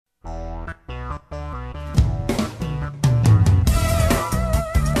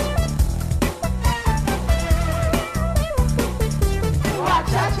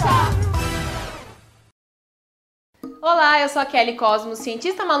Olá, eu sou a Kelly Cosmos,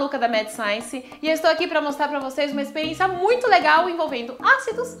 cientista maluca da Mad Science, e eu estou aqui para mostrar para vocês uma experiência muito legal envolvendo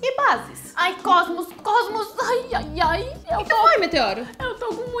ácidos e bases. Ai, Cosmos, O que foi, Meteoro? Eu tô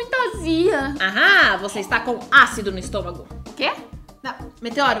com muita azia. Aham, você está com ácido no estômago. O quê? Não,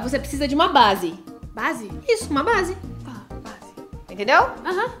 Meteoro, você precisa de uma base. Base? Isso, uma base. Tá, base. Entendeu?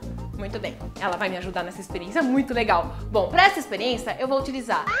 Aham. Muito bem, ela vai me ajudar nessa experiência muito legal. Bom, para essa experiência eu vou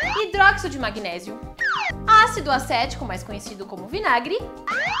utilizar hidróxido de magnésio, ácido acético, mais conhecido como vinagre,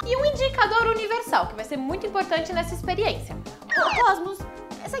 e um indicador universal, que vai ser muito importante nessa experiência. Ô, Cosmos,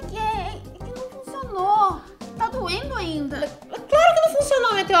 essa aqui é que não funcionou. Tá doendo ainda. Claro que não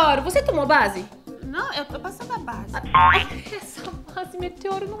funcionou, Meteoro. Você tomou base? Não, eu tô passando a base. Essa base,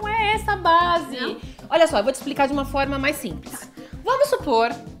 Meteoro, não é essa base. Não? Olha só, eu vou te explicar de uma forma mais simples. Vamos supor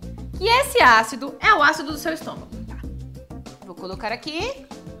que esse ácido é o ácido do seu estômago. Tá. Vou colocar aqui.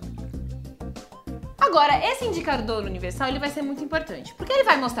 Agora, esse indicador universal ele vai ser muito importante, porque ele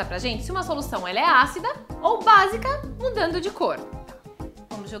vai mostrar pra gente se uma solução ela é ácida ou básica, mudando de cor. Tá.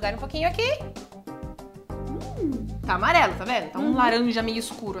 Vamos jogar um pouquinho aqui. Tá amarelo, tá vendo? Tá um laranja meio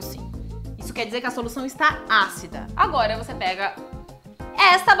escuro assim. Isso quer dizer que a solução está ácida. Agora você pega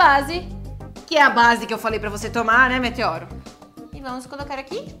esta base, que é a base que eu falei pra você tomar, né, Meteoro? E vamos colocar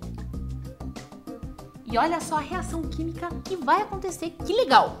aqui. E olha só a reação química que vai acontecer, que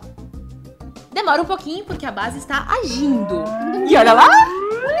legal! Demora um pouquinho porque a base está agindo. E olha lá!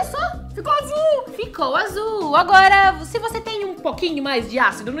 Olha só, ficou azul! Ficou azul! Agora, se você tem um pouquinho mais de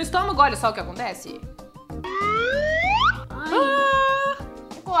ácido no estômago, olha só o que acontece.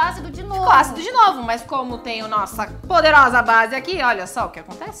 Ficou ácido de novo. Ficou ácido de novo, mas como tem a nossa poderosa base aqui, olha só o que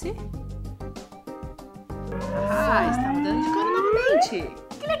acontece. Está mudando de cor novamente.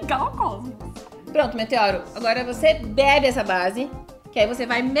 Que legal, Cosmos. Pronto, Meteoro. Agora você bebe essa base, que aí você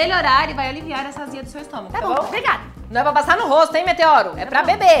vai melhorar e vai aliviar essa azia do seu estômago, tá bom? Obrigada. Não é pra passar no rosto, hein, Meteoro? É pra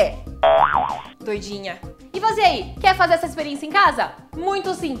beber. Doidinha. E você aí, quer fazer essa experiência em casa?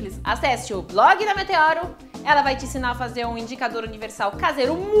 Muito simples. Acesse o blog da Meteoro. Ela vai te ensinar a fazer um indicador universal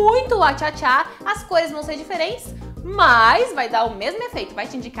caseiro muito watchatchá. As cores vão ser diferentes, mas vai dar o mesmo efeito. Vai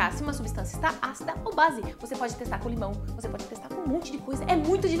te indicar se uma substância está ácida ou base. Você pode testar com limão, você pode testar com um monte de coisa. É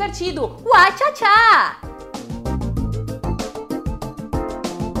muito divertido. Watchatchá!